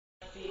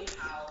see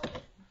how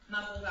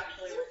mussels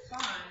actually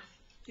respond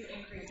to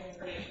increasing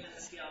predation in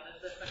the field.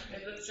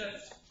 Is this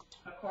just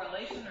a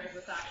correlation, or is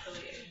this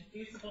actually an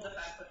inducible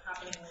defense that's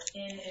happening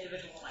within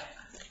individual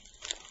lifetimes?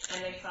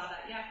 And they saw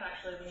that, yes,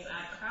 actually, when you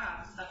add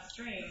crabs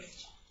upstream,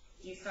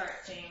 you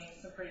start seeing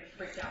some pretty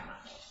freaked out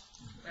mussels,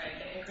 right?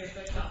 They increase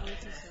their shell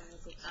thickness,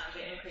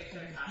 they increase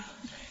their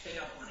attachment strength. They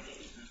don't want to get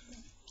eaten.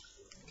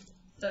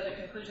 So the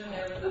conclusion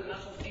there was that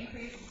mussels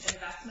increase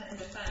investment in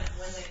defense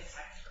when they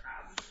detect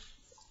crabs.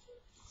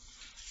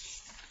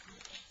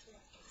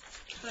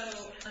 So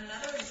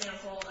another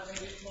example of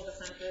inducible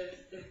defenses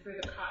is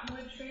through the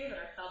cottonwood tree that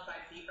are felled by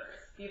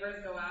beavers. Beavers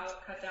go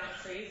out, cut down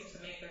trees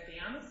to make their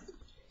dams,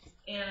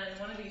 and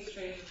one of these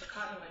trees is the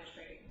cottonwood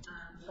tree.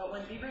 But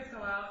when beavers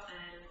go out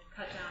and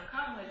cut down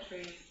cottonwood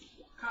trees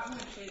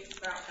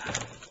sprout back,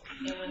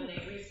 and when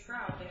they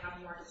re-sprout, they have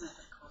more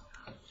defensive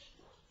compounds.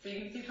 So you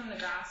can see from the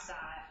graph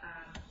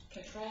that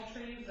control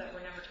trees that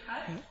were never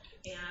cut and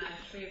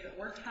trees that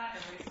were cut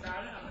and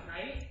re-sprouted on the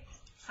right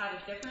had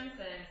a difference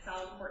in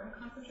saliportin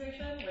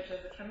concentration, which is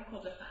a chemical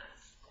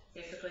defense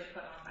basically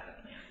put on by the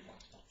plant.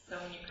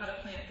 So when you cut a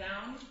plant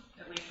down,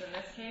 at least in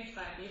this case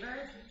by a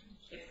beaver,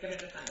 it's going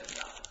to defend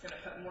itself. It's going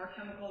to put more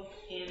chemicals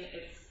in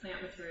its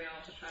plant material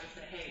to try to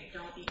say, hey,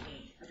 don't eat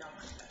meat. I don't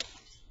like this.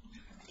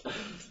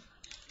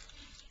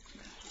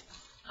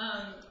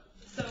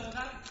 So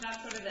that's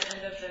sort of the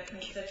end of the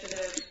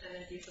constitutive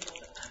and inducible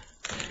defense.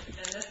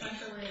 And this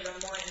lecture, we're going to go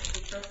more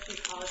into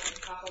trophic ecology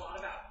and talk a lot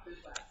about food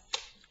webs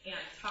and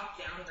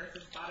top-down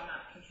versus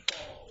bottom-up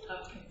control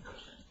of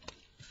consumption.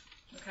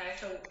 Okay,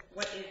 so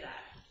what is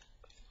that?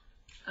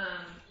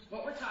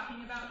 What we're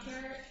talking about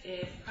here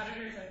is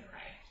predators and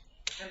prey.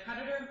 And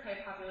predator and prey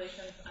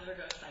populations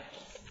undergo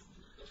cycles.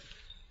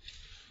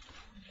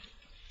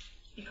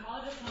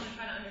 Ecologists want to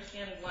try to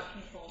understand what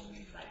controls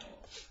these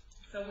cycles.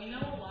 So we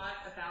know a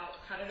lot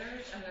about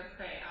predators and their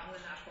prey out in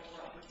the natural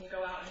world. We can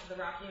go out into the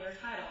rocky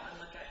intertidal and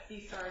look at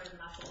sea stars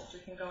and mussels. We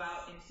can go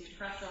out into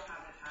terrestrial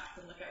habitats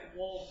and look at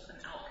wolves and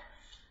elk.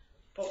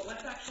 But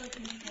what's actually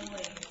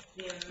controlling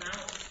the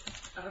amount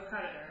of a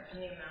predator and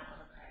the amount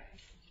of a prey?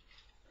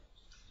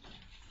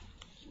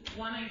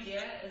 One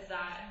idea is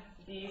that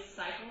these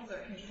cycles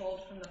are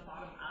controlled from the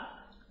bottom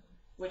up,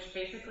 which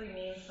basically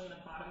means from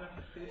the bottom of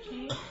the food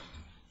chain.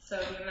 So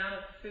the amount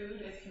of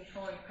food is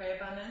controlling prey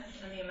abundance,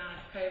 and the amount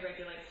of prey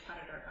regulates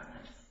predator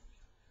abundance.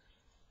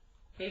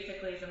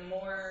 Basically, the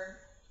more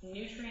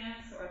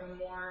nutrients or the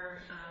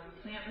more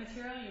plant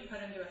material you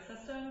put into a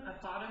system, a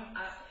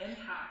bottom-up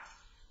impact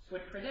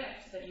would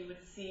predict that you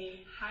would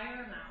see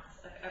higher amounts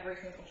of every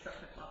single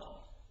trophic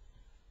level.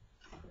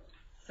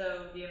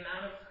 So the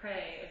amount of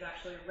prey is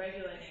actually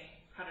regulating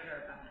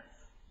predator abundance.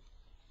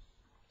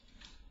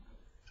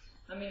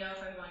 Let me know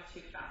if I'm going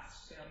too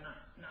fast, too. I'm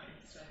not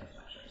used to his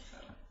lectures. So.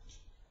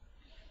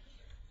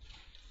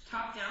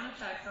 Top-down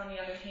effects, on the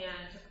other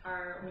hand,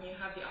 are when you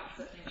have the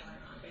opposite thing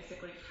going on.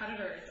 Basically,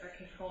 predators are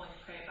controlling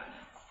prey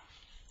abundance.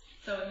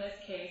 So in this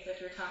case, if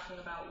you're talking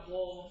about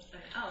wolves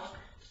and elk,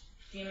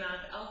 the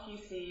amount of elk you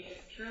see is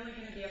purely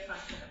going to be a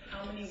function of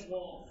how many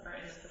wolves are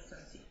in the system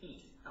to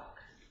eat elk.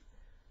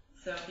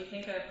 So if you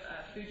think of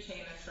a food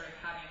chain as sort of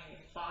having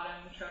these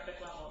bottom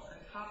trophic levels and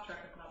top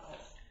trophic levels,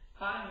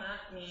 bottom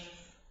up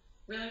means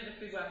really the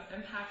food web's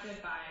impacted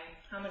by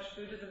how much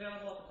food is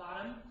available at the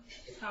bottom.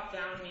 Top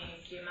down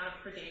means the amount of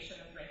predation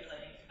is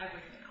regulating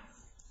everything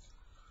else.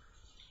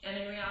 And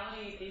in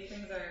reality, these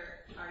things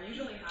are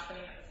usually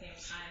happening at the same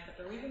time, but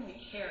the reason we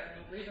care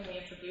and the reason we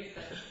introduce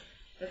this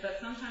is that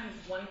sometimes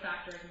one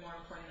factor is more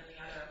important than the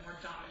other, more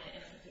dominant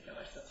in a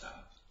particular system.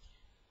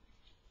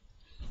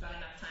 Is that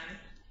enough time?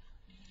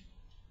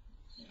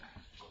 Okay.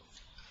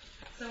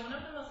 So one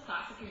of the most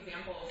classic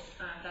examples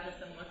that has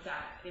been looked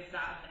at is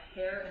that of the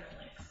hare and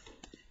the lynx.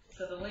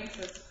 So the lynx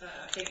is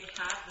a big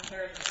cat, the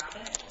hare is a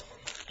rabbit,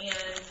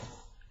 and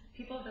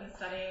people have been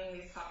studying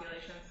these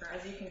populations for,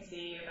 as you can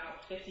see,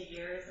 about 50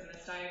 years in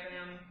this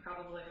diagram,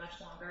 probably much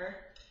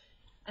longer,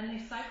 and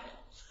they cycle.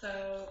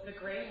 So the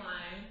gray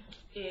line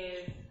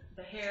is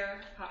the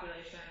hare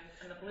populations,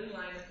 and the blue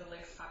line is the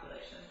lynx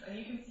populations, and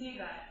you can see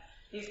that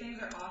these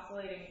things are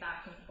oscillating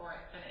back and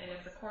forth, and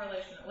it's a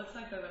correlation. It looks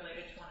like they're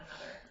related to one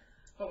another.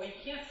 But what you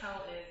can't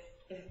tell is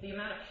the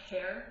amount of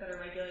hare that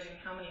are regulating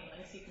how many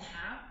lynx you can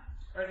have,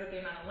 or is it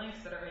the amount of lynx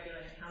that are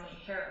regulating how many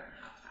hare are in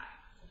the habitat?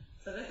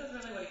 So this is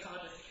really what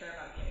ecologists care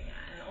about getting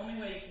at, and the only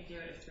way you can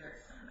do it is through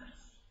experiments.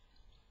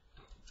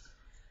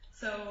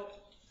 So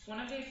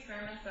one of the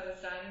experiments that was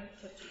done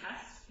to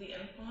test the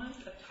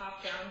influence of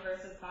top-down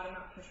versus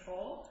bottom-up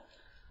control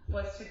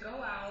was to go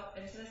out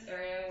into this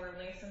area where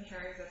lynx and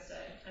hare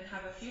existed and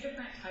have a few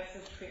different types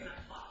of treatment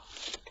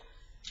plots.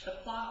 The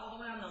plot all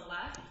the way on the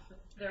left,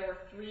 there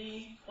were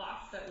 3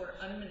 plots that were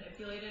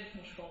unmanipulated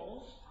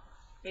controls.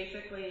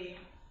 Basically,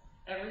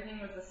 everything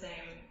was the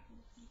same.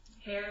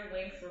 Hare,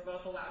 lynx were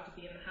both allowed to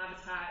be in the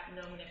habitat,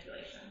 no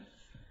manipulation.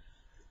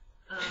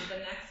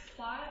 The next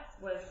plot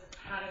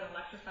had an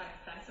electrified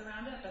fence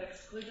around it that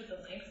excluded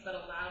the lynx but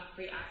allowed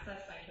free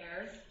access by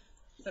hares.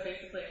 So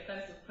basically a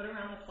fence was put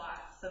around the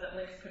plot so that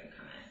lynx couldn't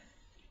come in,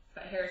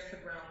 but hares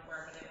could roam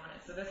wherever they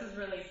wanted. So So this is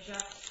really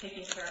just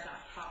taking care of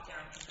that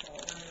top-down control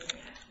when moving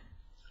it.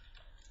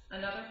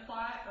 Another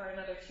plot, or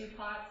another 2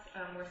 plots,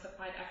 were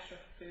supplied extra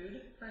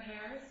food for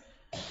hares.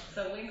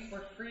 So lynx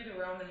were free to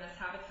roam in this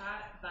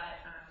habitat,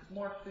 but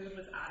more food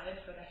was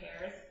added for the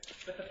hares,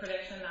 with the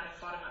prediction that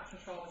as bottom-up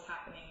control was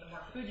happening, the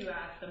more food you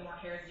add, the more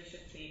hares you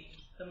should see,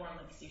 the more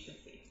lynx you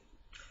should see.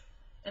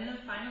 And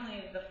then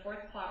finally, the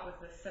 4th plot was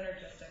the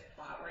synergistic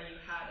plot, where you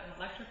had an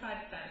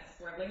electrified fence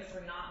where lynx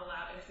were not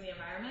allowed into the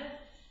environment,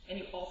 and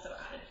you also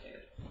added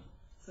food.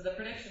 So the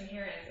prediction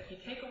here is if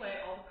you take away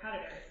all the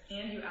predators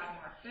and you add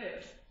more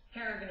food,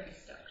 hare are going to be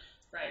stoked,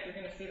 right? You're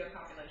going to see their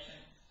population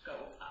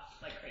go up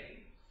like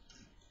crazy.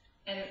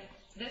 And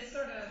this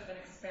sort of an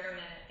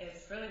experiment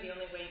is really the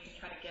only way you can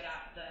try to get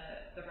at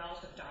the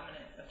relative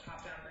dominance of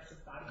top-down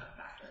versus bottom-up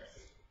factors.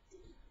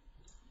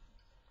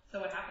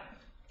 So what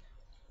happened?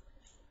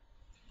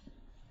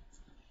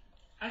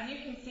 As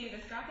you can see,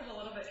 this graph is a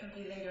little bit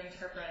confusing to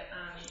interpret.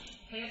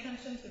 Pay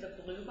attention to the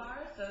blue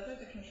bars. Those are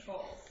the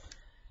controls.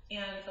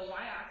 And the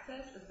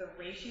y-axis is the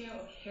ratio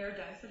of hare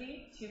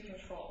density to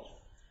controls.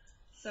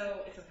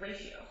 So it's a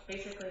ratio,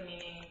 basically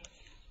meaning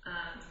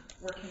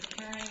we're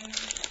comparing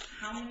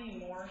how many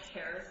more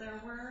hares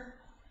there were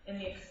in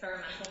the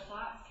experimental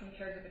plots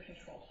compared to the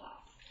control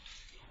plots.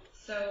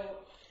 So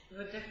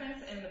the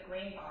difference in the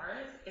green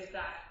bars is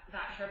that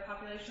hare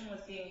population was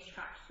being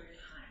tracked through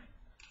time.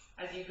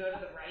 As you go to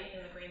the right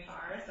in the green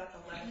bars, that's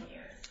 11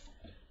 years.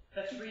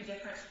 The 3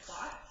 different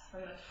plots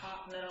from the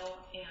top, middle,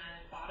 and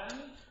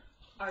bottom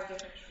are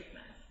different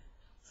treatments.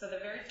 So the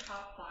very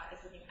top plot is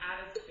when you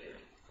added food.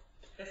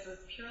 This was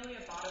purely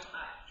a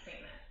bottom-up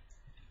treatment.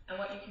 And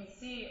what you can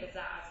see is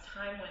that as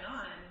time went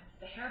on,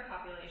 the hare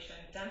population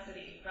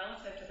density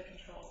relative to the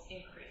controls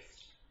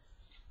increased.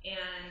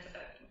 And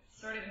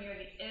sort of near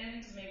the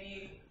end,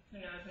 maybe,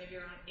 who knows, maybe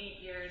around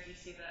 8 years, you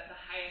see the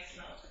highest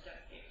relative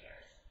density of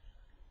hares.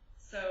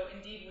 So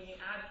indeed, when you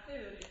add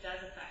food, it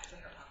does affect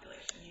the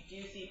population. You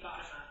do see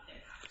bottom-up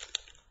impact.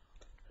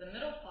 The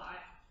middle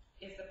plot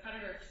is the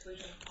predator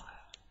exclusion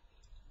plot.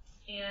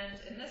 And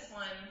in this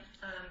one,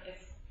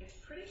 it's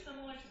pretty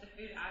similar to the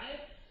food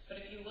added, but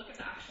if you look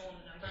at the actual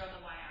number on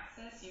the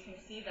y-axis, you can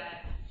see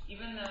that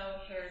even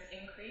though hares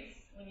increase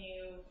when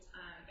you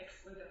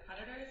exclude the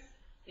predators,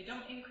 they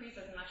don't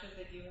increase as much as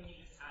they do when you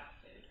just add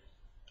food.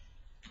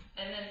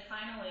 And then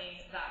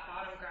finally, that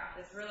bottom graph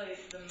is really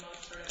the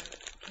most sort of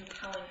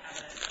compelling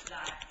evidence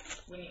that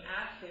when you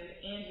add food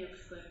and you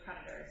exclude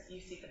predators, you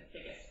see the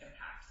biggest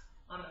impact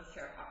on those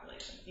hare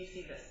populations. You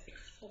see this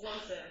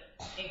explosive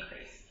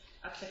increase,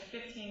 up to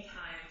 15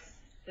 times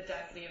the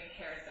density of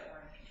hares that were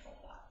in the control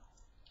plot.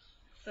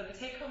 So the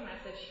take-home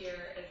message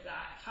here is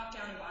that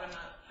top-down and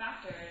bottom-up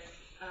factors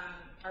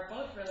are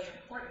both really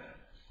important,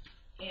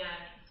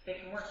 and they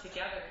can work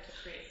together to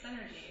create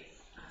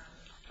synergies,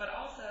 but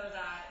also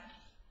that,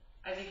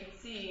 as you can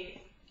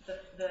see,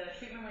 the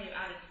treatment where you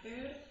added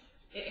food,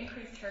 it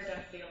increased hair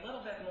density a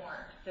little bit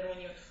more than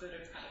when you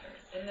excluded predators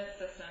in this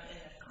system, in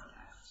this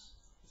context.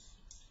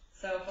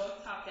 So both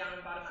top-down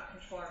and bottom-up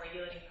control are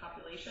regulating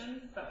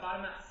populations, but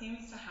bottom-up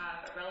seems to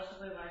have a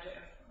relatively larger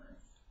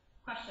influence.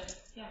 Question?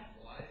 Yeah?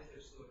 Why is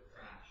there still a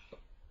crash?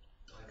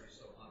 Why is there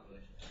still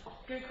population?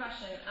 Good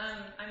question.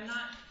 I'm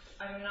not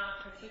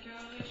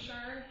particularly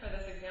sure for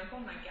this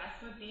example. My guess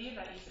would be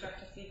that you start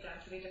to see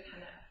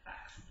density-dependent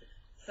effects.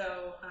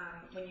 So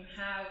when you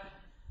have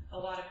a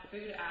lot of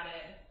food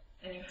added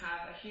and you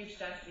have a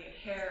huge density of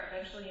hair,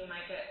 eventually you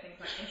might get things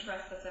like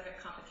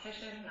intra-specific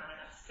competition, not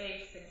enough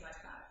space, things like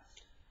that.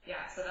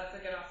 Yeah, so that's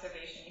a good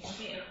observation. You can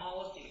see in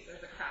all of these,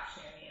 there's a crash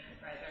near the end,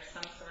 right? There's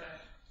some sort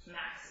of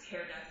max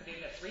hair density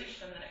that's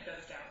reached, and then it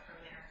goes down from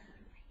there.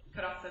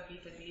 Could also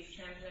be disease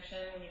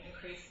transmission. When you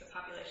increase the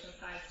population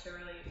size to a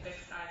really big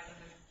size,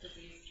 sometimes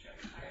disease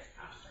transpires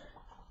faster.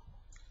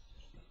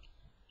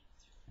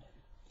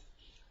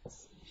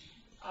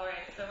 All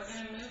right, so we're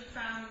going to move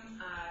from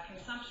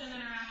consumption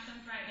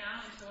interactions right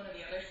now into one of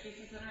the other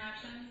species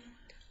interactions.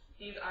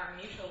 These are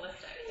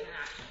mutualistic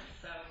interactions,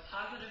 so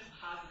positive.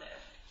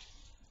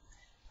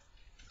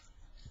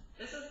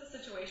 This is the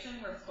situation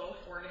where both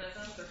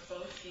organisms or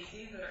both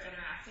species that are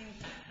interacting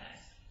benefit.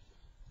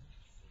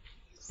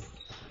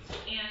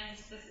 And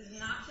this is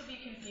not to be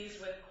confused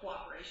with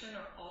cooperation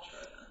or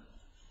altruism.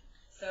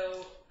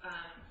 So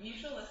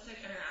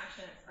mutualistic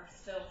interactions are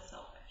still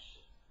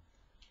selfish.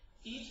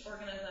 Each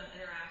organism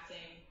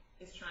interacting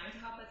is trying to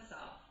help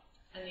itself,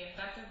 and the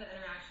effect of the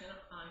interaction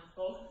on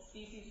both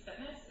species'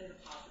 fitness is a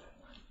positive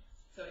one.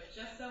 So it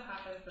just so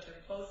happens that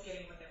they're both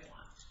getting what they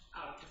want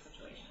out of the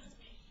situation.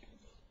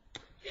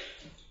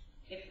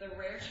 It's the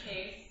rare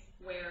case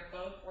where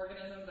both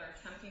organisms are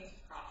attempting to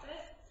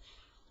profit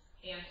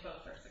and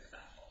both are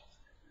successful.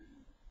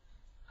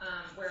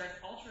 Whereas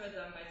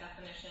altruism, by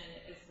definition,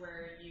 is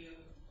where you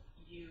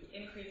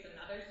increase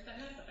another's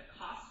fitness at the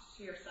cost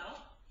to yourself.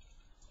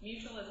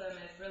 Mutualism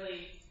is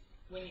really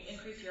when you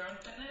increase your own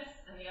fitness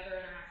and the other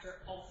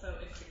interactor also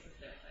increases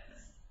their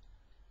fitness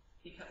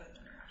because of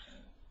the interaction.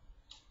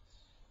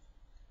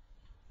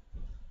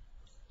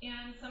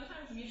 And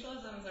sometimes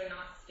mutualisms are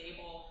not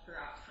stable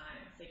throughout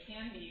time. They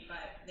can be,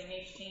 but they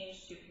may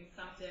change to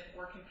consumptive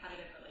or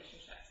competitive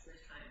relationships through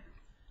time.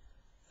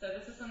 So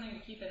this is something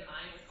to keep in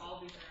mind with all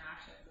these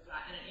interactions, is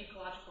that in an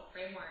ecological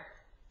framework,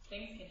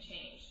 things can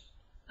change.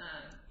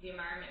 The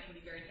environment can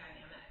be very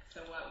dynamic.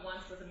 So what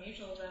once was a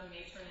mutualism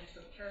may turn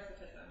into a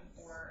parasitism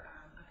or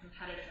a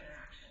competitive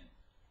interaction.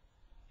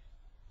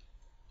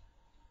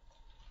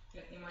 You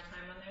guys need more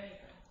time on there?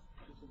 You can.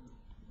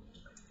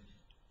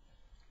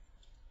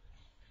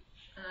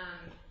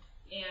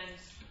 And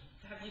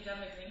have you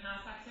done the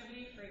greenhouse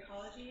activity for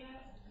ecology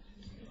yet?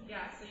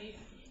 Yeah, so you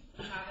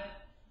have it.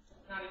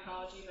 Not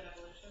ecology, but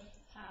evolution.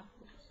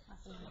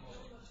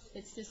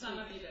 It's this Some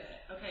week. of you did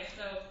it. Okay,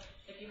 so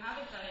if you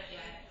haven't done it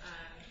yet,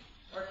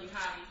 or if you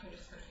have, you can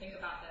just kind of think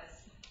about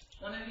this.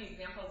 One of the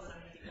examples that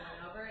I'm going to be going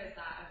over is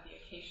that of the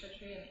acacia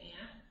tree and the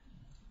ant.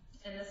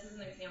 And this is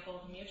an example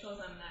of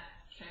mutualism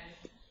that can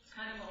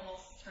kind of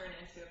almost turn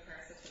into a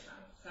parasitism.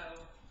 So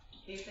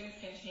these things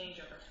can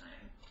change over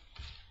time.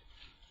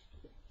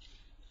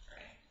 All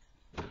right.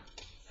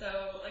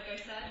 So like I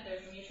said,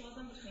 there's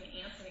mutualism between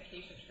ants and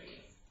acacia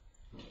trees.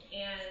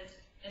 And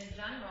in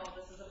general,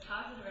 this is a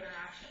positive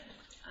interaction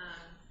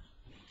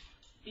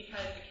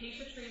because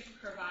acacia trees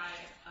provide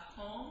a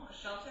home, a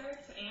shelter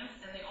to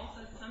ants, and they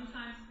also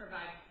sometimes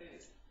provide food.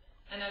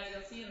 And as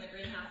you'll see in the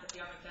greenhouse, if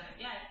you haven't done it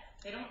yet,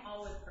 they don't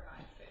always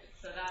provide food.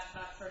 So that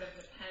sort of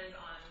depends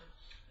on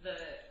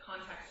the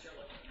context you're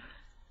looking at.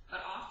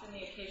 But often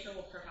the acacia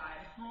will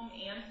provide home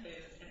and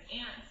food, and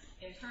ants,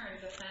 in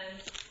turn,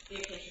 defend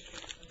the acacia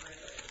trees from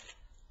grazers.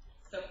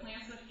 So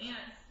plants with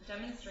ants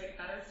demonstrate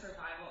better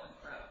survival and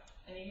growth.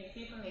 And you can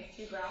see from these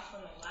two graphs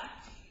on the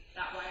left,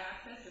 that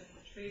y-axis is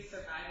the trees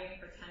surviving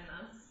for 10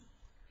 months.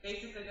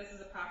 Basically, this is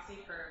a proxy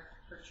for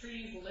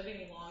trees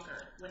living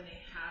longer when they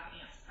have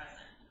ants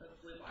present, those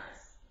blue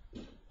bars.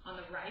 On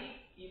the right,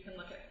 you can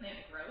look at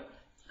plant growth,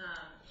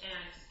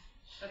 and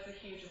that's a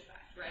huge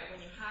effect, right?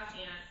 When you have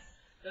ants,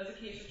 those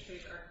acacia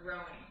trees are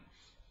growing.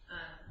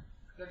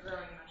 They're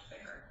growing much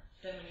bigger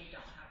than when you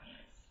don't have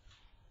ants.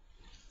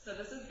 So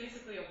this is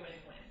basically a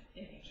win-win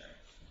in nature.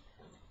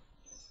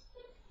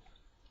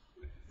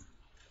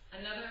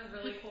 Another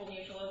really cool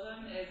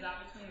mutualism is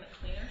that between the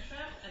cleaner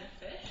shrimp and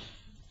fish.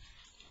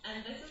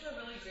 And this is a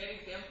really great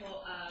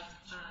example of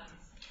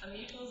a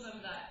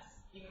mutualism that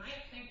you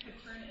might think could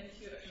turn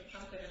into a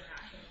consumptive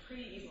interaction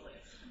pretty easily,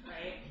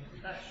 right?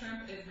 That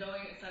shrimp is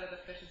going inside of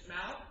the fish's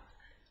mouth.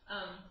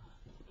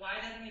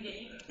 Why doesn't he get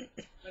eaten?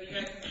 What do you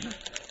guys think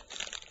about this?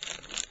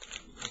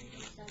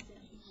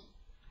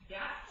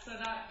 Yeah, so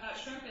that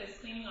shrimp is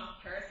cleaning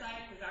off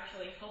parasites, is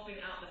actually helping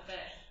out the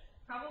fish.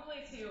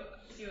 Probably to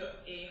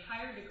a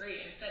higher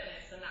degree in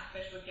fitness than that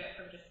fish would get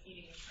from just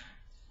eating the shrimp.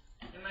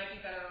 It might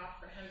be better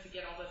off for him to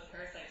get all those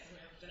parasites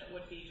removed than it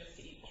would be just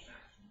to eat the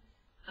shrimp.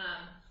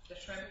 The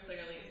shrimp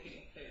clearly is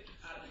getting food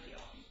out of the deal.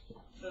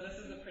 So this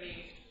is a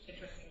pretty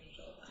interesting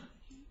mutualism.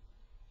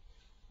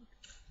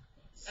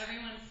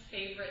 Everyone's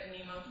favorite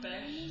Nemo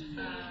fish,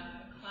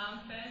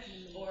 clownfish,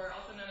 or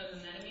also known as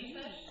anemone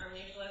fish, are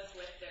mutualists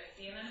with their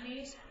sea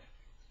anemones.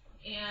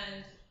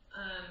 And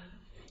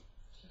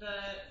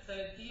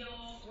the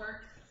deal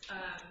works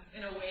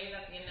in a way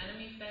that the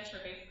anemone fish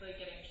are basically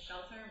getting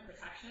shelter and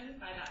protection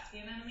by that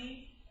sea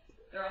anemone.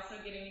 They're also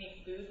getting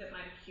any food that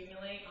might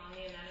accumulate on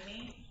the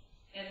anemone,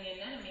 and the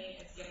anemone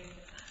is getting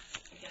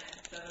defense again.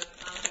 So those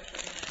clownfish are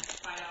going to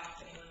fight off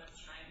anyone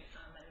that's trying to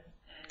come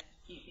and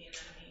eat the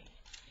anemone.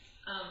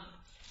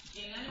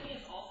 The anemone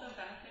is also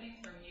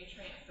benefiting from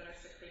nutrients that are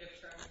secreted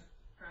from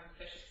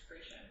fish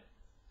excretion.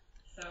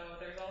 So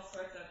there's all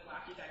sorts of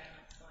wacky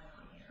dynamics going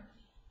on here.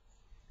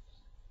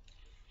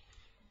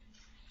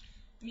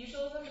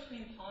 Mutualism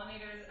between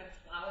pollinators and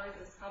flowers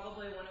is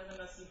probably one of the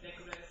most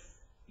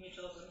ubiquitous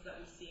mutualisms that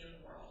we see in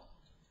the world.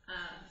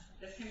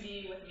 This can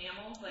be with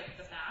mammals like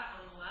the bat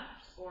on the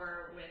left,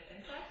 or with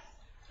insects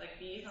like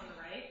bees on the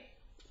right.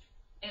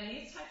 And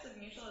these types of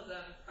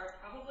mutualisms are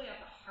probably at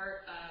the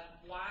heart of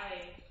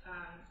why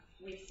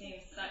we've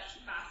seen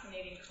such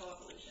fascinating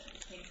coevolution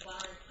between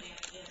flowering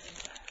plants and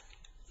insects.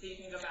 So you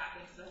can go back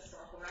into the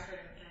historical record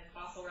and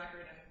fossil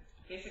record and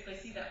basically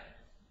see that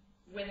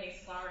when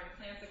these flowering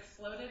plants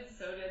exploded,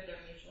 so did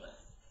their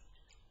mutualists.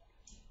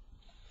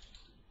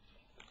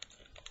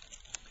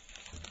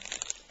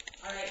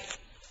 All right,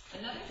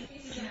 another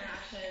species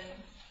interaction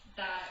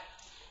that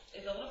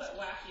is a little bit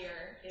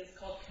wackier is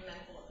called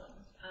commensalism.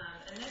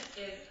 And this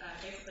is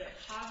basically a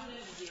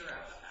positive zero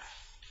effect.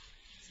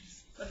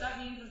 What that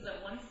means is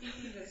that one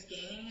species is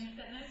gaining in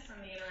fitness from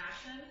the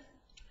interaction,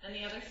 and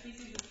the other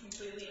species is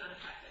completely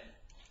unaffected.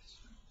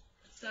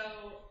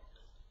 So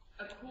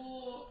a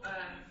cool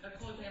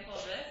example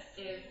of this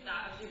is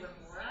that of the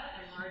remora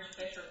and large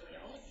fish or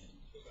whales.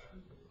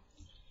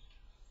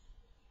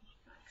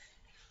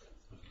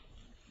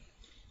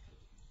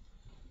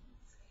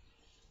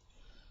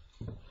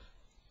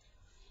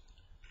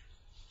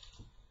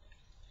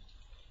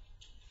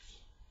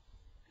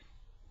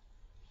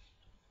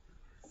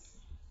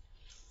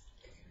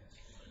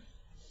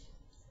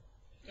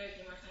 You guys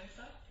need more time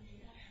stuff?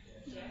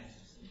 Yes?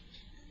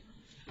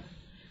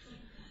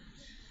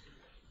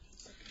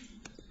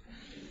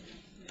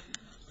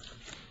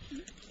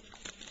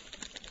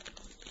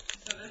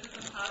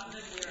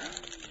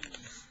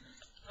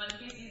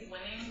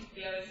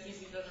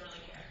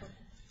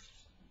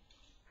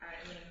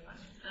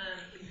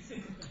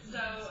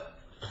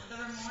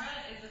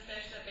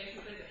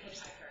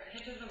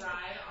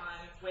 ride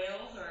on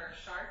whales or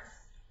sharks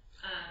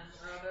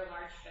or other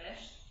large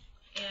fish,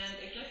 and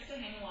it gets to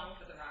hang along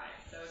for the ride.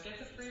 So it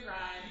gets a free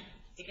ride,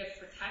 it gets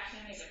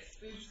protection, it gets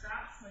food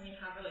scraps when you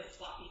have really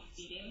sloppy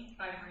feeding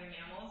by marine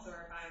mammals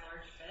or by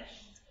large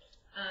fish.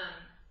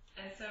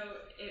 And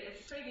so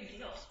it's a pretty good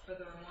deal for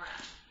the remora.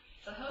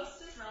 The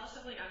host is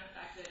relatively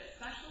unaffected,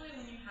 especially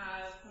when you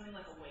have something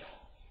like a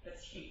whale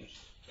that's huge.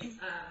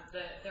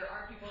 There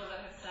are people that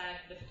have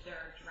said that there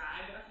are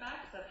drag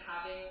effects of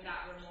having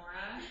that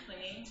remora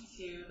clinging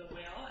to the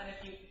whale, and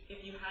if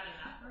you had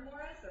enough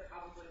remoras, there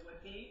probably would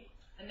be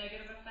a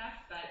negative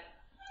effect, but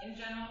in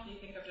general, if you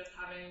think of just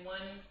having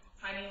one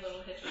tiny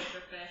little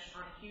hitchhiker fish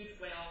on a huge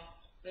whale,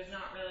 there's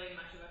not really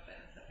much of a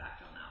fitness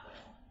effect on that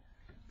whale.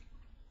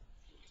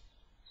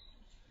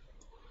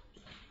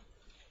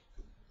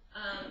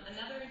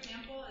 Another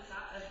example is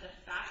that of the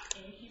fat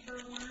innkeeper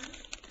worm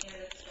and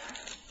its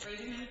guest. Raise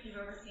your hand if you've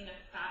ever seen a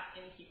fat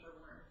innkeeper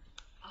worm.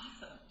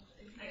 Awesome.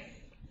 Nice.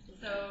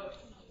 So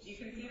you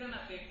can see them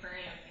at the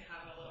aquarium. They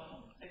have a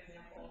little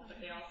example,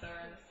 but they also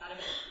are in the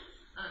sediment.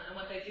 And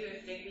what they do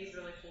is dig these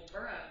really cool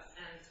burrows,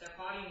 and their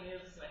body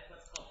moves with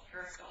what's called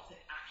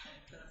peristaltic action.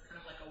 So it's kind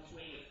of like a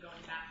wave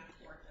going back and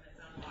forth in its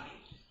own body.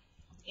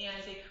 And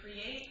they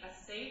create a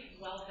safe,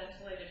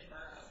 well-ventilated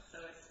burrow.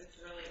 So it's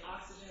really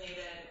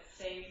oxygenated, it's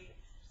safe,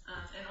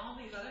 and all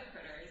these other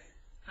critters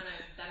kind of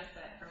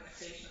benefit from the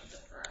creation of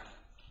this burrow.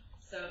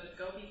 So the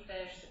goby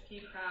fish, the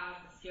pea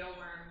crab, the scale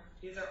worm,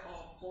 these are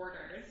all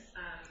boarders,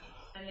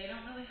 and they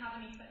don't really have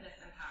any fitness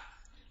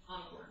impact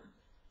on the worm.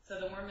 So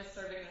the worm is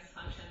serving this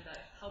function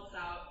that helps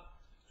out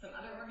some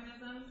other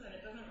organisms, and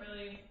it doesn't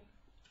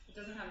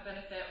have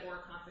benefit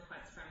or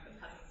consequence from the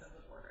presence of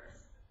the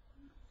boarders.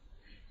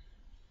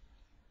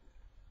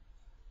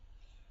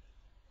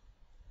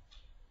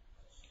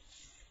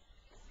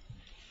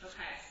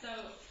 Okay,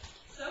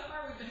 so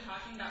far we've been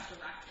talking about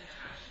direct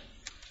interactions.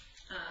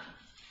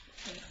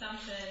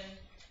 Consumption,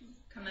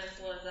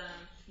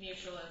 commensalism,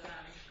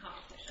 mutualism,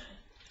 competition.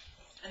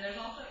 And there's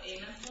also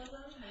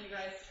amensalism. Have you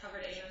guys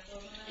covered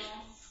amensalism at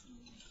all?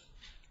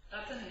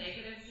 That's a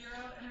negative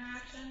zero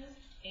interaction,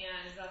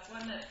 and that's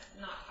one that's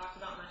not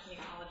talked about much in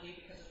ecology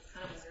because it's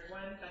kind of a weird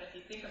one. But if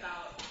you think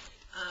about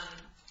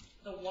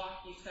the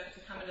walk you took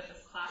to come into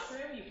this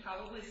classroom, you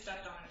probably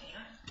stepped on an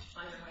ant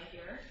on your way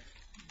here.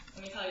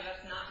 Let me tell you,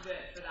 that's not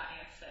good for that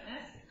ant's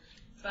fitness,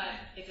 but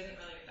it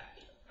didn't really affect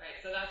you, right?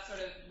 So that's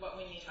sort of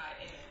what we mean by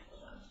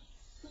amensalism.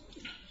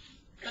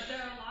 But there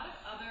are a lot of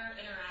other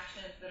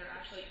interactions that are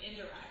actually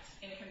indirect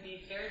and can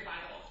be very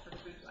vital for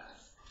food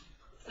webs.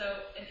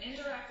 So an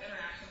indirect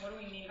interaction, what do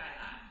we mean by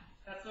that?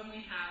 That's when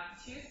we have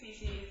two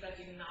species that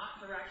do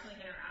not directly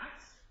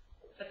interact,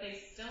 but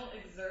they still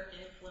exert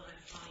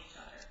influence on each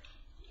other.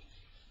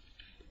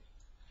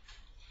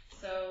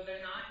 So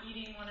they're not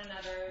eating one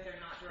another,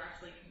 they're not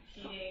directly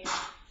competing,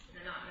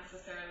 they're not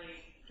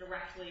necessarily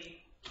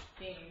directly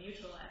being a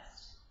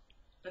mutualist,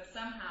 but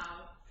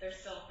somehow they're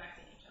still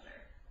affecting each other.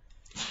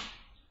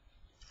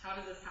 How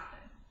does this happen?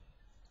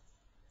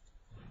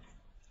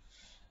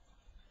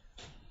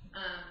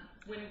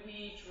 When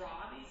we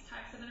draw these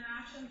types of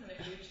interactions in a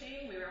food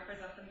chain, we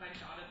represent them by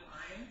dotted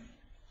lines.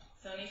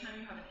 So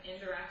anytime you have an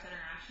indirect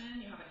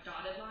interaction, you have a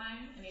dotted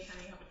line. Anytime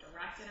you have a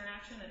direct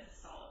interaction, it's a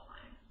solid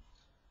line.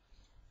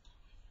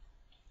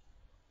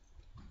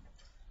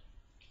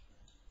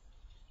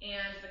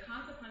 And the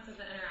consequence of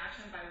the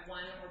interaction by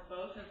one or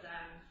both of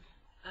them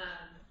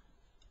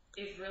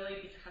is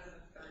really because of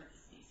a third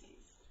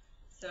species.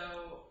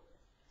 So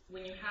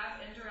when you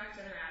have indirect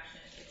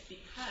interaction, it's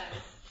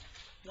because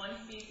one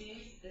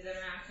species is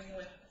interacting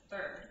with a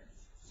third,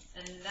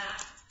 and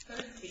that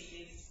third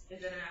species is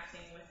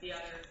interacting with the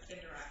other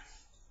indirect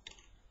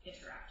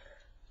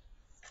interactor.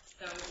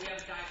 So we have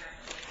a diagram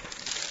that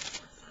makes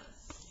more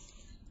sense.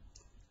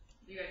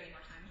 Do you guys need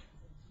more time?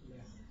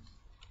 Yes.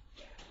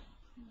 Yeah.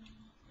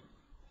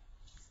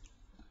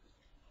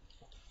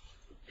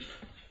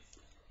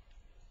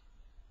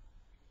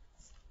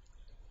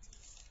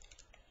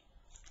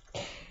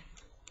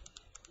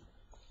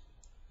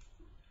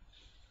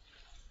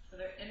 So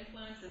their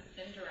influence is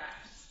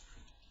indirect.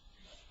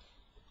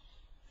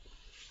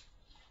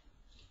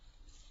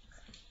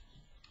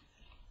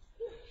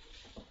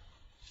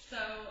 So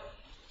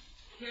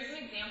here's an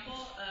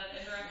example of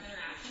indirect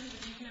interactions.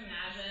 If you can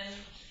imagine,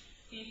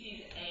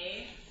 species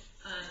A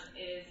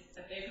is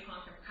a big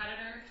honking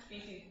predator,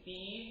 species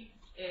B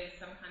is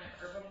some kind of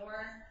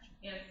herbivore,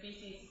 and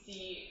species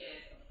C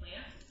is a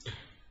plant.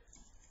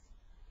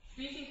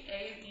 Species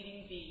A is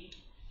eating B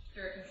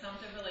through a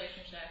consumptive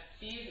relationship,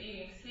 B is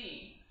eating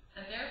C,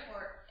 and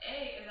therefore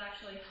A is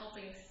actually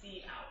helping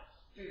C out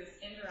through this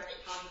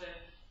indirect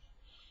positive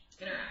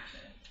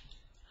interaction.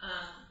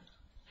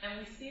 And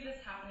we see this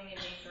happening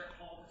in nature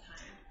all the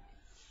time.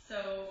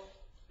 So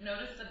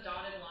notice the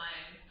dotted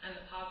line and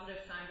the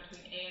positive sign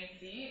between A and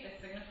C is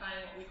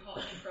signifying what we call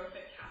a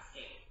trophic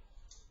cascade.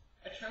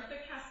 A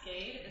trophic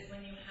cascade is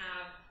when you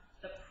have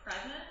the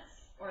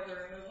presence or the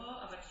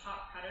removal of a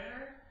top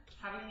predator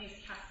having these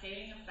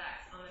cascading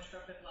effects on the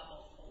trophic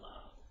levels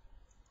below.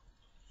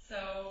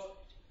 So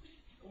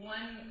one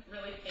one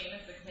really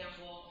famous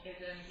example is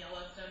in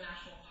Yellowstone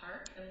National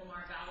Park in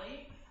Lamar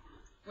Valley,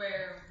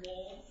 where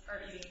wolves are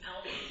eating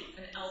elk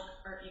and elk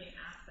are eating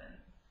aspen.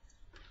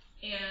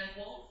 And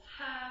wolves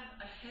have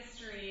a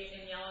history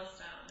in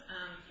Yellowstone.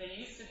 They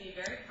used to be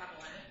very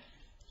prevalent,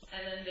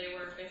 and then they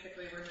were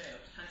basically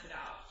removed, hunted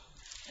out,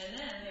 and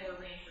then they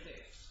were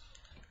reintroduced.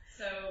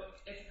 So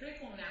it's a pretty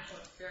cool natural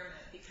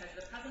experiment because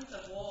the presence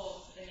of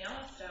wolves in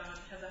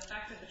Yellowstone has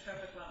affected the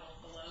trophic levels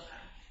below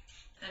them.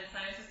 And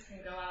scientists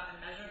can go out and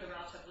measure the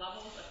relative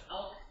levels of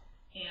elk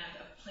and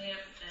of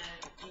plants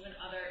and even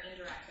other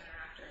indirect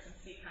interactors and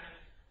see kind of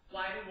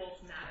why do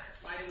wolves matter?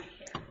 Why do we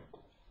care?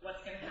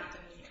 What's going to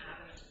happen when you add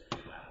them into the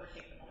food web or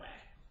take them away?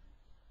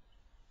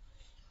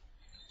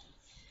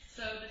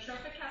 So the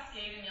trophic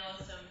cascade in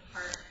Yellowstone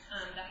Park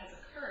that has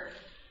occurred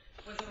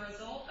was a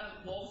result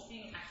of wolves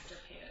being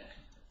extirpated.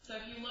 So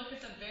if you look at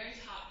the very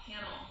top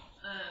panel,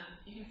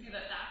 you can see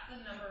that that's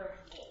the number of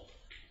wolves.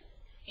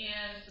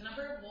 And the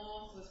number of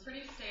wolves was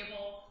pretty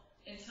stable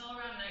until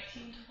around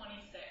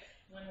 1926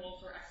 when wolves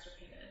were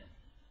extirpated.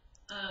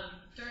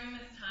 During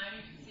this time,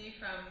 you can see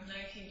from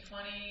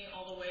 1920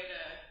 all the way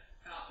to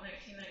about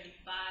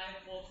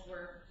 1995, wolves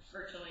were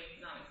virtually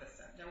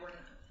non-existent. There were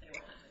none. They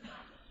were hunted.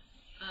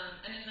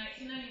 And in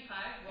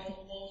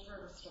 1995, wolves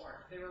were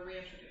restored. They were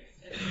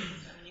reintroduced into the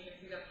system, and you can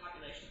see their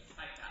population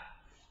spiked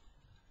up.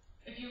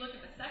 If you look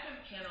at the second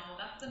panel,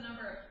 that's the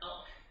number of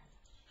elk.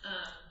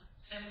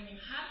 And when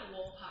you had the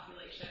wolf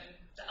population,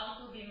 the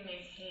elk were being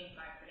maintained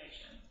by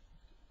predation.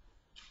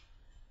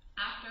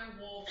 After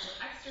wolves were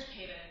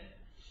extirpated,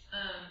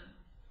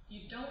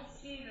 you don't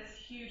see this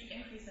huge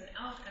increase in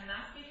elk, and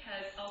that's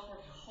because elk were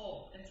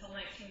culled until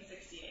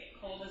 1968.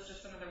 Culled is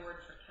just another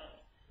word for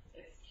killed.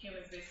 It's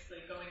humans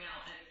basically going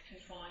out and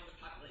controlling the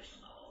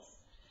population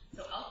levels.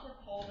 So elk were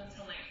culled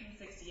until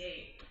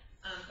 1968,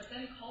 but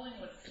then culling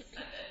was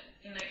suspended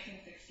in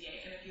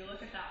 1968. And if you look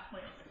at that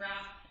point on the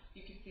graph,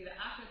 you can see that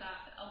after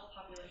that, the elk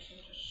population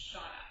just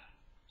shot up.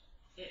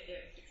 It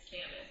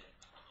expanded.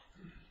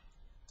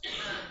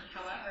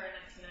 However, in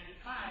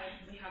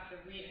 1995, we have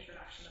the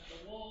reintroduction of the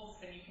wolves,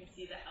 and you can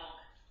see the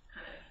elk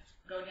kind of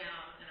go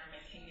down and are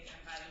maintained again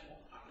by the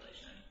wolf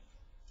population.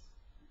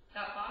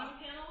 That bottom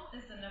panel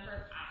is the number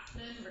of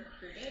aspen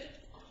recruited.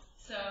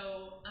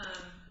 So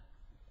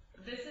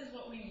this is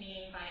what we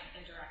mean by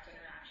an indirect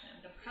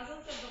interaction. The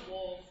presence of the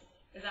wolves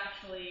is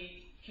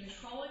actually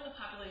controlling the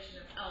population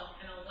of elk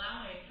and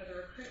allowing for the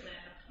recruitment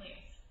of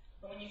plants.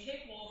 But when you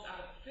take wolves out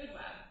of the food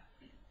web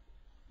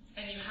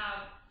and you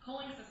have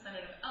culling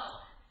suspended of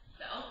elk,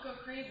 the elk go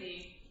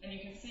crazy, and you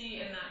can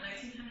see in that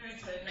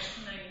 1900 to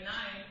 1999,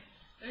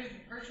 there's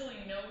virtually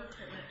no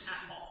recruitment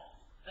at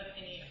all of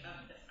any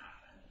of this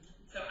aspen.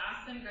 So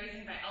aspen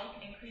grazing by elk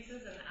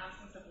increases in the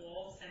absence of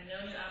wolves, and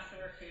no new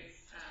aspen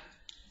recruits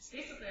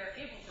basically are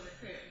able to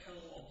recruit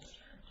until the wolves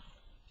return.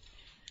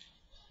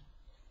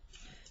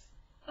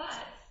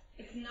 But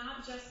it's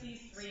not just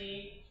these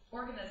three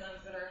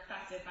organisms that are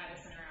affected by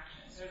this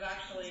interaction. There's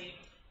actually,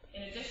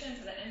 in addition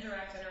to the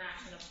indirect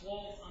interaction of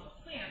wolves on the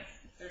plants,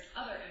 there's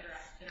other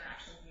indirect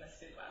interactions in this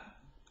food web.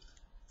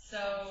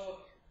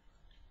 So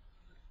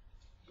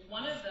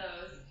one of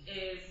those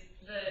is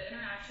the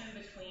interaction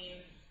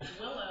between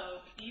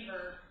willow,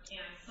 beaver,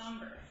 and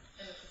songbirds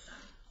in the system.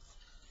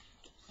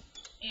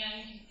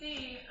 And you can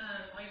see,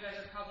 well, you guys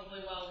are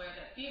probably well aware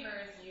that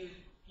beavers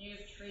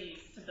use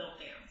trees to build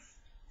dams.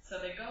 So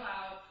they go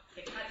out,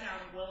 they cut down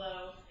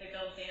willow, they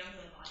build dams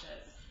and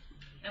lodges.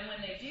 And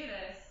when they do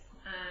this,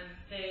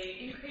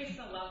 they increase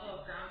the level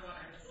of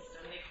groundwater in the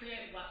system. They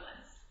create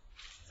wetlands.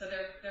 So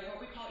they're what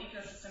we call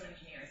ecosystem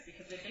engineers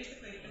because they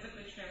basically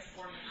physically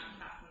transform the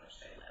habitats in which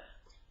they live.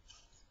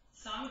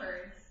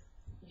 Songbirds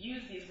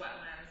use these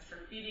wetlands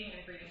for feeding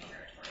and breeding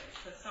territories.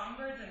 So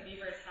songbirds and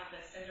beavers have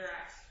this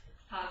indirect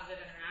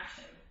positive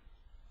interaction.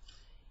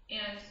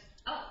 And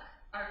elk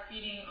are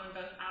feeding on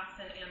both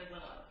aspen and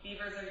willow.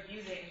 Beavers are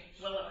using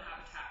willow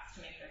habitats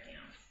to make their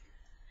dams.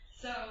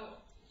 So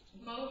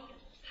both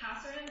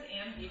passerines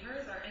and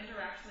beavers are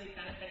indirectly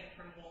benefiting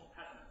from wolf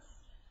presence.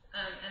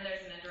 And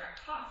there's an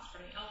indirect cost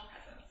from the elk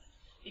presence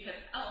because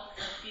elk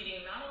are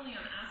feeding not only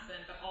on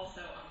aspen but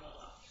also on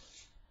willow.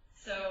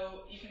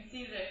 So you can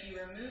see that if you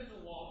remove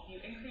the wolf, you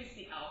increase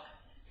the elk,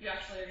 you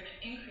actually are going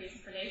to increase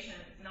predation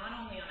not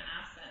only on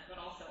aspen but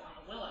also on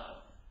the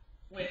willow,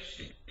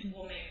 which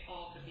will make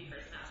all of the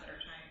beavers mad that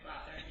are trying to go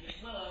out there and use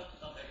willow to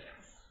build their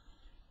dams.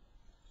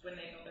 When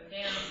they build their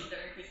dams,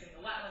 they're increasing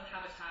the wetland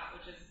habitat,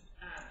 which is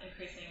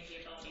increasing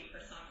the ability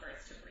for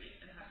songbirds to breed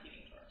and have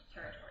feeding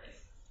territories.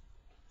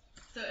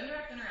 So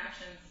indirect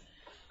interactions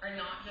are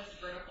not just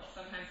vertical.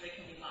 Sometimes they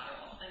can be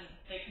lateral, and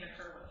they can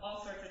occur with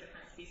all sorts of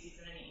different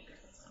species in any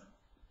ecosystem.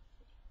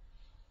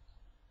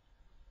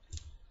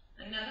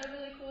 Another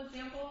really cool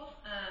example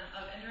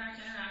of indirect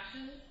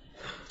interactions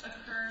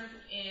occurs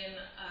in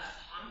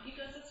pond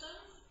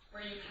ecosystems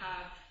where you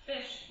have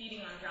fish feeding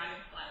on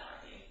dragonfly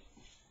larvae.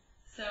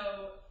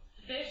 So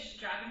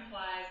fish,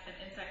 dragonflies, and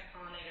insect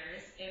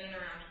pollinators in and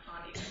around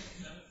pond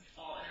ecosystems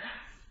all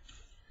interact.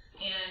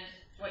 And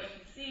what you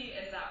can see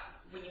is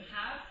that when you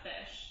have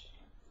fish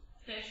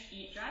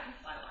eat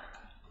dragonfly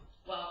larvae.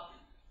 Well,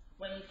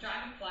 when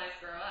dragonflies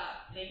grow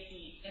up, they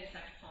eat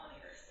insect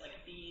pollinators like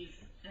bees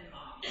and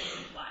moths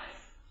and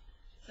flies.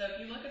 So if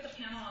you look at the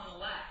panel on the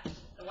left,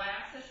 the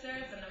y-axis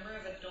there is the number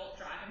of adult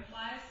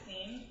dragonflies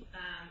seen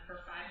per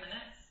 5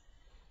 minutes.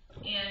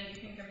 And you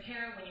can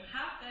compare when you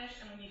have fish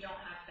and when you don't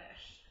have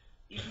fish.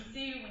 You can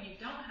see when you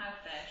don't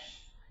have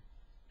fish,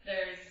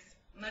 there's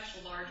much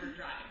larger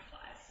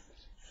dragonflies.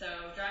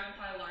 So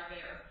dragonfly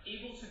larvae are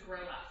able to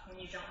grow up when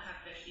you don't have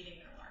fish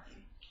eating their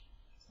larvae.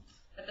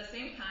 At the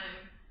same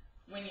time,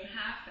 when you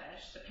have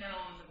fish, the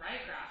panel on the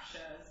right graph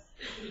shows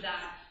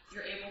that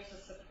you're able to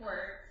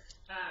support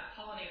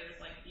pollinators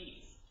like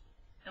bees.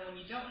 And when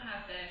you don't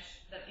have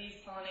fish, that these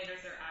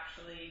pollinators are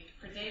actually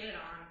predated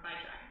on by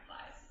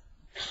dragonflies.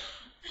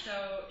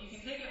 So you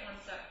can take it one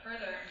step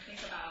further and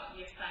think about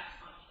the effect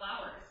on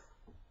flowers.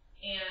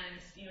 And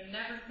you would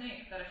never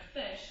think that a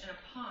fish in a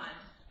pond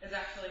is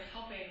actually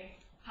helping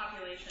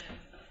populations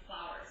of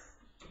flowers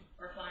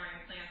or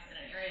flowering plants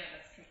in an area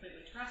that's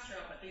completely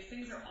terrestrial, but these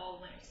things are all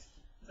linked.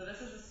 So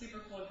this is a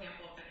super cool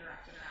example of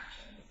indirect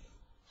interactions.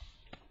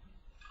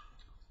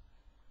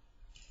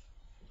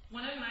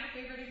 One of my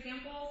favorite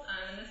examples,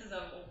 and this is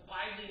a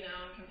widely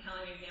known,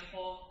 compelling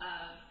example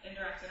of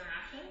indirect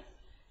interactions,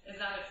 is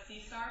that of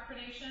sea star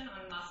predation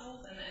on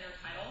mussels in the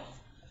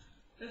intertidals.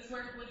 This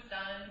work was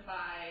done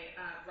by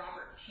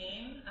Robert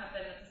Payne up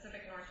in the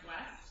Pacific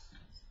Northwest.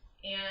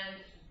 And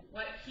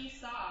what he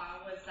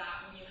saw was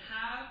that when you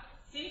have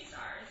sea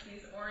stars,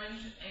 these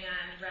orange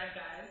and red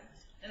guys,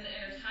 in the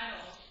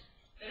intertidal,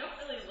 they don't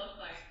really look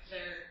like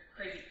they're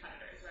crazy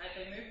predators, right?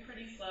 They move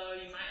pretty slow.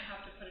 You might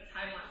have to put a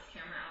time-lapse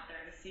camera out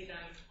there to see them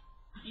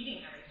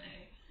eating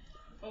everything.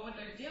 But what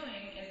they're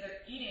doing is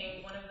they're eating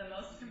one of the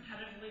most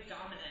competitively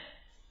dominant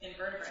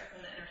invertebrates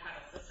in the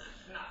intertidal system,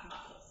 and that's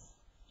mussels.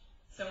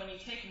 So when you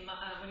take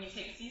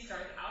sea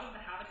stars out of the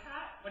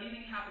habitat, what do you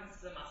think happens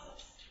to the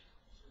mussels?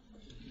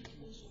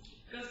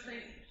 It goes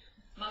crazy.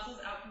 Mussels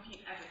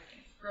outcompete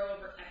everything, grow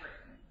over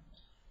everything.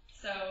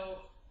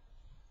 So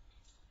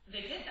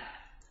they did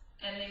that.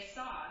 And they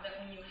saw that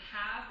when you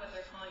have what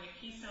they're calling a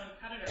keystone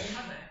predator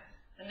present,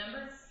 the number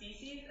of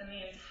species in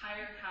the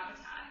entire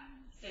habitat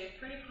stays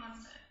pretty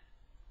constant.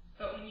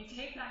 But when you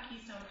take that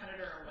keystone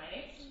predator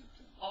away,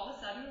 all of a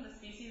sudden the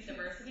species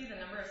diversity, the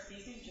number of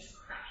species just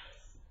crashes.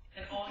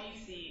 And all you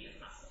see is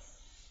mussels.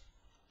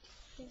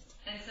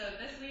 And so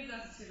this leads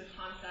us to the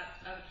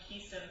concept of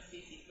keystone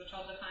species, which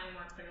I'll define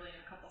more clearly in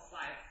a couple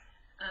slides.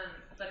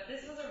 But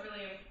this was a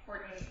really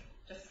important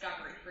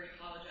discovery for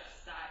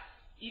ecologists, that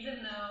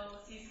even though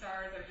sea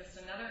stars are just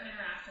another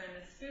interactor in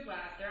this food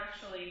web, they're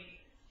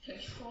actually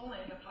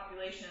controlling the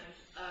populations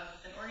of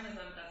an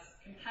organism that's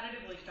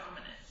competitively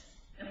dominant.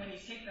 And when you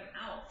take them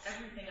out,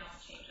 everything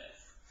else changes.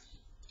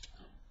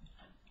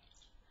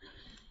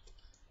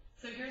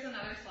 So here's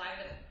another slide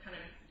that kind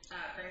of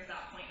brings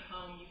that point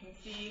home. You can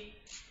see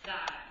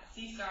that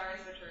sea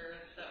stars, which are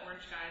the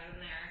orange guys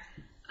in there,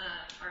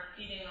 are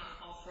feeding on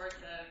all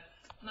sorts of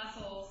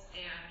mussels,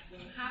 and when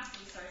you have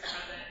sea stars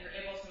present, you're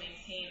able to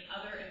maintain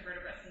other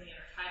invertebrates in the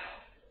intertidal.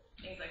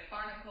 Things like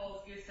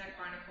barnacles, gooseneck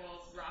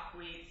barnacles,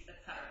 rockweeds,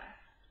 etc.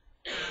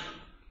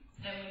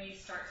 And when you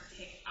start to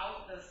take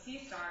out those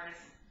sea stars,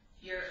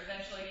 you're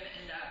eventually going to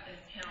end up in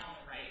the panel on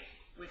the right,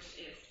 which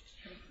is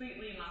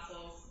completely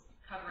mussels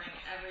covering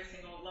every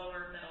single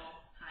lower,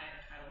 middle, high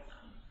intertidal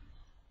zone.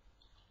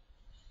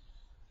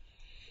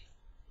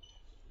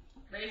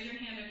 Raise your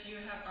hand if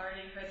you have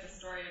already heard the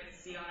story of the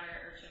sea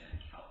otter, urchin,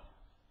 and kelp.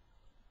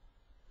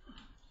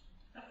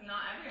 That's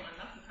not everyone,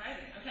 that's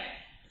surprising. Okay,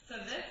 so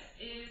this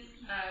is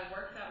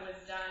work that was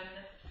done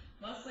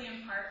mostly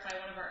in part by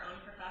one of our own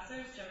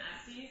professors, Jim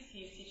Estes.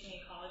 He's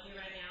teaching ecology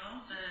right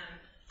now.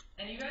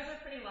 And you guys are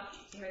pretty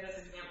lucky to hear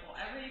this example.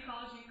 Every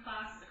ecology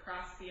class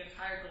across the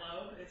entire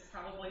globe is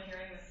probably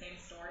hearing the same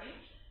story.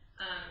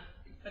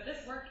 But this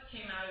work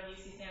came out of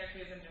UC Santa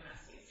Cruz and Jim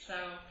Estes. So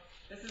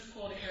this is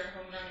cool to hear a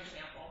homegrown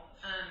example.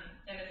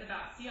 And it's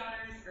about sea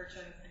otters,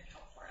 urchins, and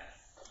kelp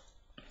forests.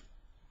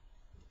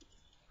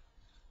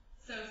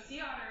 So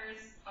sea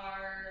otters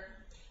are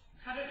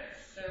predators.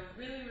 They're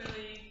really,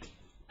 really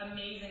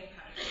amazing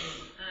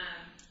predators.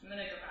 I'm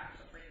going to go back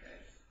before you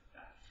guys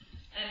go.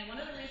 And one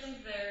of the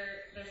reasons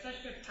they're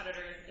such good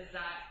predators is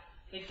that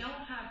they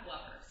don't have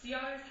blubber. Sea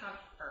otters have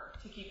fur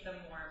to keep them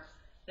warm.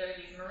 They're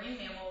these marine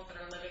mammals that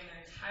are living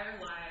their entire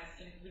lives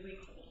in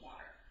really cold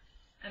water.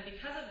 And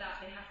because of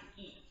that, they have to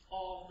eat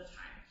all the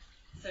time.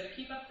 So to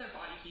keep up their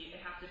body heat,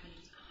 they have to be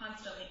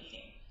constantly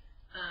eating.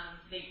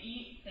 They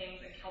eat things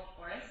in kelp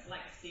forests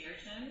like sea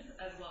urchins,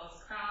 as well as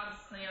crabs,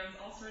 clams,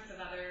 all sorts of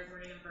other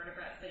marine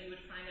invertebrates that you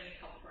would find in a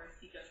kelp forest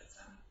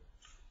ecosystem.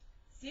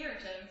 Sea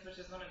urchins, which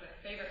is one of their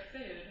favorite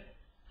food,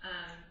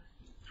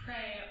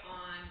 prey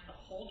on the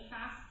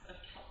holdfasts of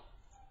kelp.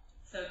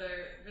 So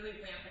they're really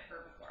rampant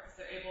herbivores.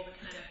 They're able to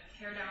kind of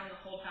tear down the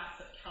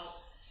holdfasts of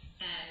kelp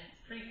and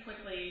pretty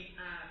quickly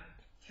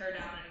tear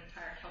down an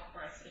entire kelp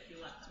forest if you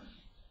let them.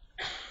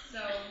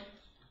 So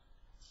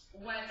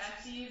what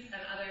Estes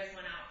and others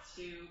went out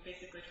to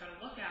basically try to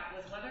look at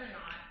was whether or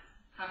not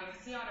having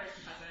sea otters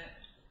present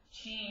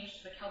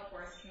changed the kelp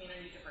forest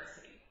community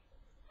diversity.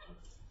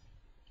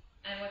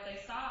 And what they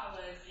saw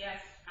was,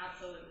 yes,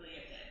 absolutely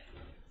it did.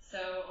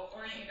 So I'll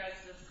orient you guys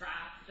to this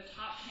graph. The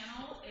top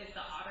panel is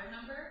the otter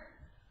number.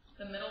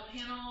 The middle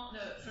panel,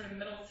 the sort of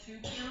middle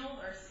two panels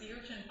are sea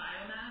urchin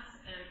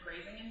biomass and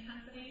grazing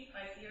intensity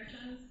by sea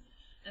urchins.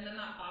 And then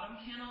that bottom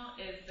panel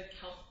is the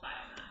kelp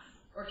biomass,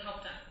 or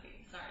kelp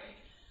density, sorry.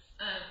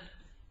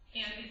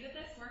 And they did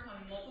this work on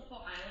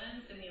multiple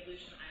islands in the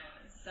Aleutian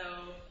Islands.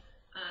 So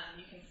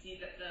you can see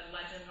that the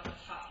legend on the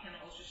top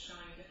panel is just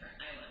showing different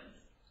islands.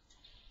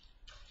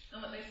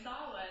 And what they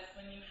saw was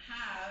when you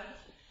had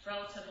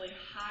relatively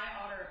high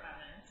otter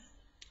abundance,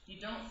 you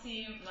don't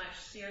see much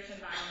sea urchin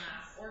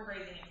biomass or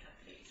grazing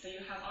intensity. So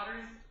you have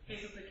otters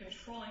basically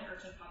controlling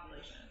urchin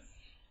populations.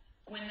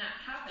 When that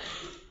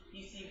happens,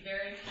 you see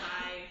very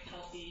high,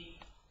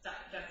 healthy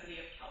density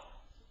of kelp.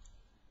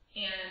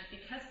 And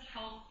because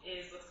kelp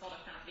is what's called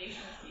a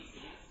foundation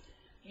species,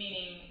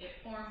 meaning it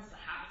forms the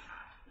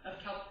habitat of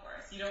kelp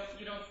forests. You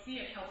don't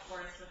see a kelp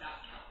forest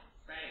without kelp,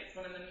 right? It's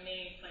one of the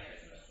main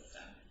players in the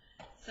system.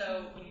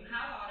 So when you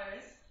have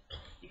otters,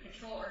 you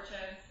control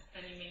urchins,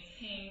 and you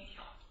maintain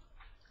kelp.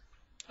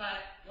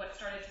 But what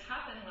started to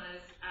happen was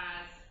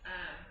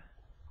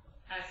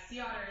as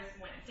sea otters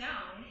went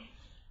down,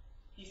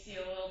 you see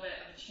a little bit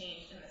of a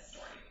change in this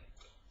story.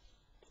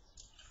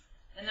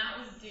 And that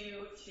was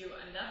due to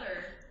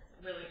another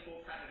really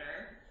cool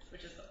predator,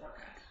 which is the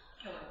orca,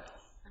 killer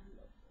whales.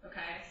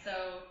 Okay,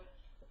 so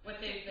what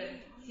they've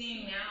been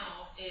seeing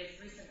now is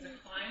recent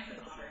declines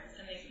in otters,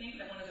 and they think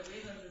that one of the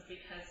reasons is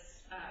because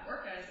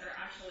orcas are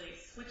actually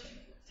switching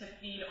to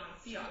feed on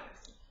sea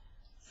otters.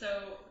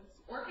 So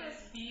orcas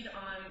feed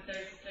on,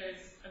 there's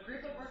a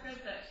group of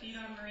orcas that feed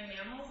on marine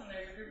mammals, and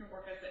there's a group of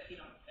orcas that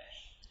feed on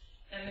fish.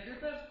 And the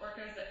group of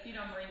orcas that feed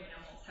on marine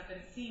mammals have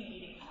been seen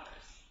eating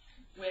otters,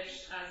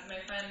 which, as my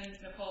friend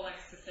Nicole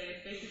likes to say,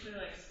 is basically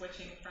like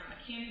switching from a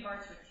candy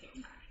bar to a Tic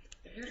Tac.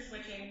 If you're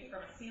switching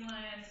from a sea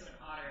lion to an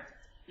otter,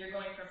 you're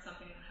going from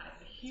something that has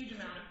a huge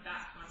amount of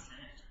fat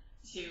content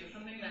to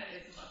something that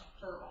is a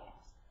fur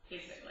ball,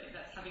 basically,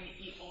 that's having to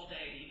eat all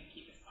day to even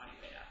keep its body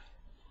weight up.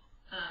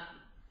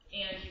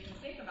 And you can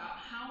think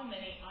about how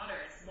many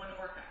otters one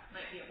orca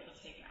might be able to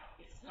take out.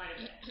 It's quite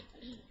a bit.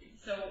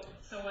 So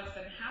what's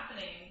been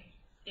happening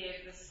is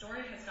the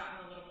story has gotten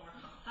a little more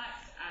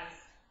complex as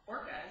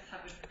orcas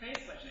have been prey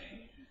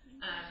switching.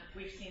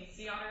 We've seen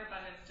sea otter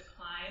abundance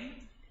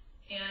decline,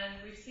 and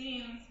we've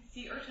seen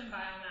sea urchin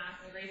biomass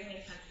and grazing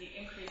intensity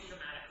increase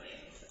dramatically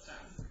in these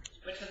systems,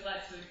 which has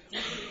led to a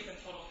decrease in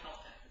total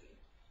kelp density.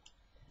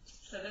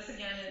 So this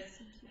again is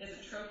a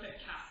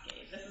trophic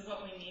cascade. This is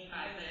what we mean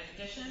by the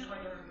addition or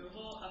the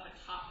removal of a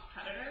top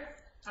predator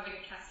having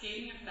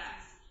cascading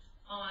effects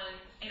on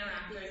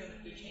interactors in the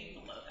food chain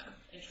below them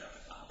in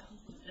trophic levels.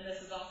 And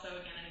this is also,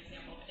 again, an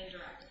example of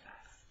indirect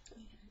effects.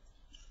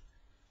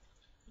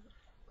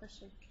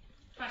 Question,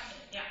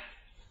 yeah.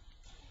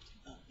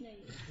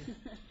 And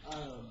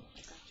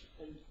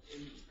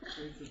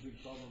creates a big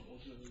problem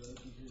ultimately, right?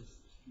 Because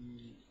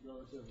the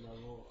relative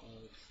level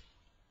of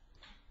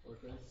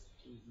orcas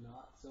is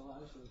not so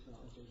high, so it's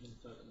not like they can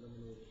start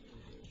eliminating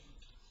immigration.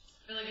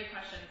 Really good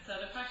question. So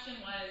the question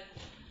was,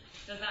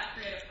 does that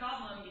create a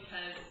problem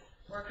because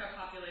orca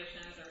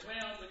populations or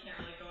whales, we can't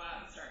really go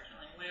out and start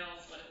killing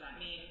whales, what does that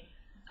mean?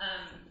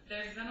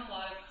 There's been a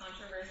lot of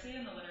controversy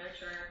in the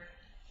literature,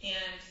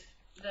 and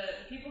the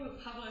people who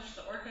published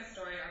the orca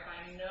story are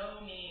by no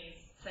means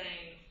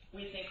saying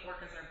we think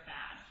orcas are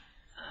bad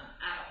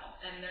at all,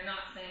 and they're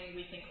not saying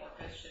we think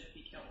orcas should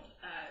be killed.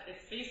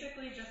 It's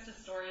basically just a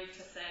story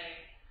to say,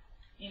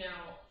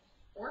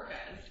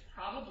 orcas,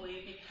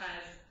 probably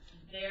because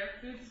their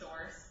food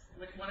source,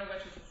 one of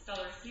which is the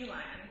Steller sea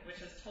lion, which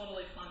has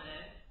totally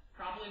plummeted,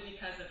 probably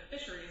because of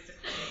fisheries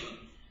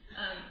declining,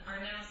 are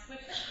now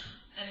switching,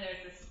 and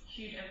there's this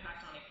huge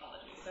impact on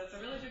ecology. So it's a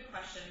really good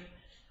question.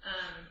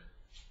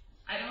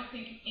 I don't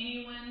think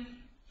anyone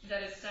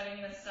that is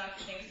studying this stuff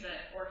thinks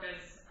that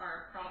orcas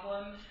are a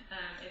problem.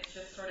 It's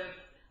just sort of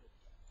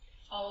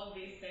all of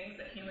these things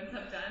that humans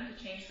have done to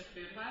change the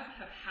food web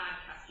have had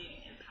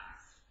cascading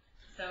impacts.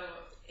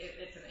 So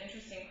it's an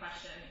interesting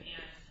question,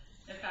 and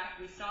in fact,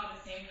 we saw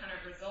the same kind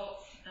of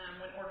results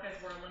when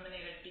orcas were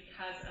eliminated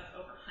because of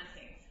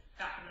overhunting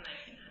back in the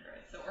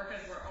 1900s. So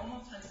orcas were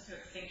almost hunted to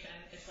extinction.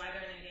 It's why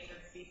they're an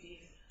endangered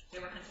species. They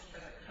were hunted for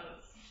their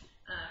coats.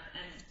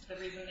 And the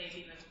reason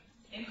they've even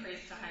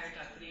increased to higher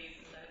densities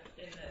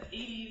in the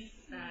 80s,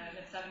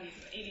 the 70s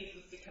and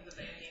 80s was because of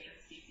the Endangered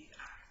Species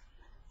Act.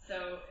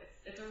 So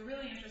it's a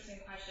really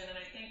interesting question, and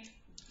I think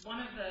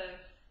one of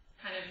the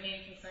kind of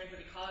main concerns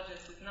of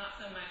ecologists is not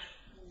so much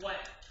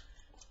what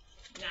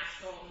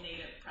natural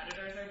native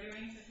predators are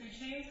doing to food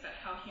chains, but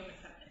how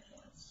humans have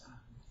influenced that.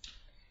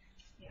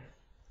 Yeah.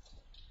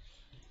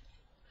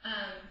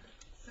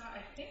 So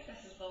I think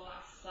this is the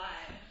last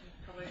slide. I'm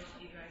probably going to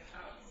let you guys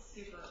out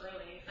super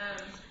early.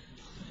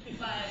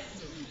 But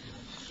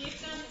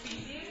keystone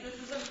species, this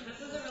is a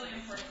really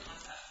important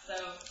concept. So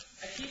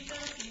a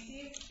keystone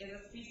species is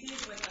a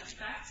species with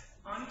effects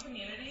on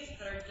communities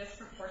that are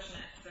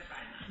disproportionate to their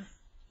biomass.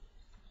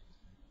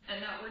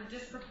 And that word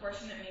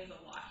disproportionate means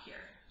a lot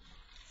here.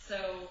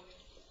 So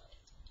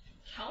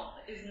kelp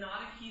is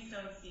not a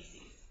keystone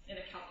species in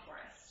a kelp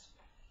forest.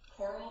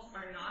 Corals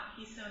are not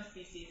keystone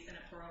species in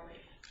a coral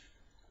reef.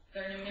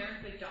 They're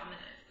numerically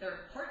dominant.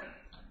 They're important,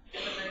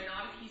 but they're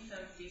not a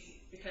keystone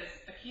species because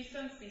a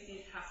keystone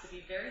species has to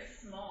be very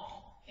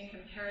small in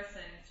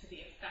comparison to the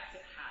effect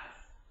it has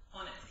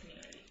on its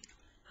community.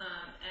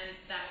 And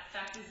that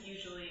effect is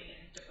usually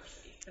in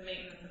diversity, the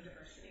maintenance of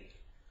diversity.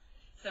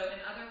 So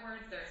in other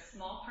words, they're a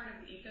small part of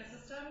the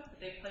ecosystem,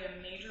 but they play a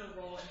major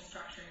role in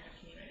structuring the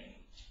community.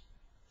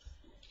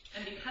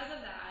 And because of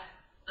that,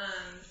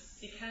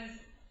 because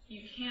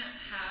you can't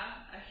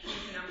have a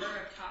huge number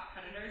of top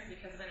predators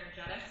because of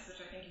energetics, which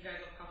I think you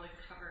guys will probably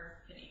cover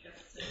in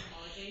ecosystem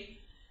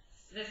ecology,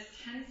 this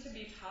tends to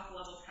be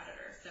top-level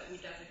predators that we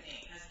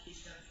designate as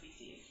keystone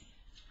species.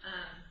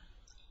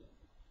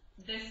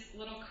 This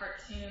little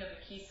cartoon of a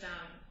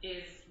keystone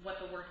is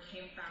what the word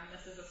came from.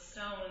 This is a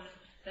stone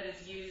that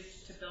is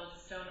used to build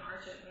stone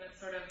arches, and it's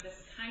sort of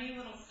this tiny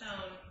little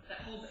stone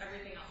that holds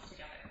everything else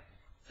together.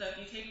 So if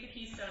you take the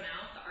keystone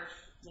out, the arch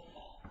will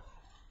fall.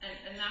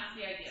 And that's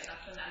the idea,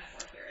 that's the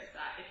metaphor here, is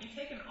that if you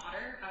take an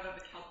otter out of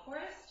a kelp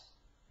forest,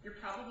 you're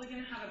probably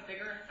going to have a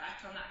bigger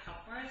effect on that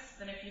kelp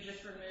forest than if you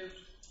just removed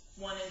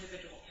one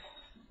individual kelp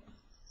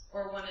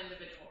or one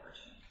individual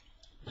urchin.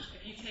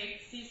 If you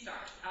take sea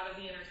stars out of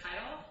the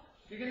intertidal,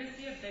 you're going to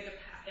see a big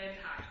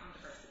impact on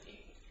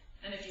diversity.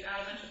 And if you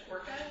add a bunch of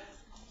orcas,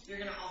 you're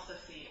going to also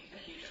see a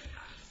huge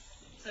impact.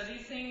 So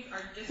these things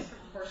are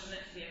disproportionate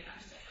to the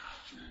effects they have.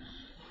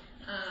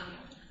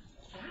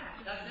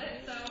 Yeah, that's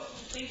it. So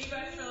thank you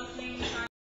guys for listening.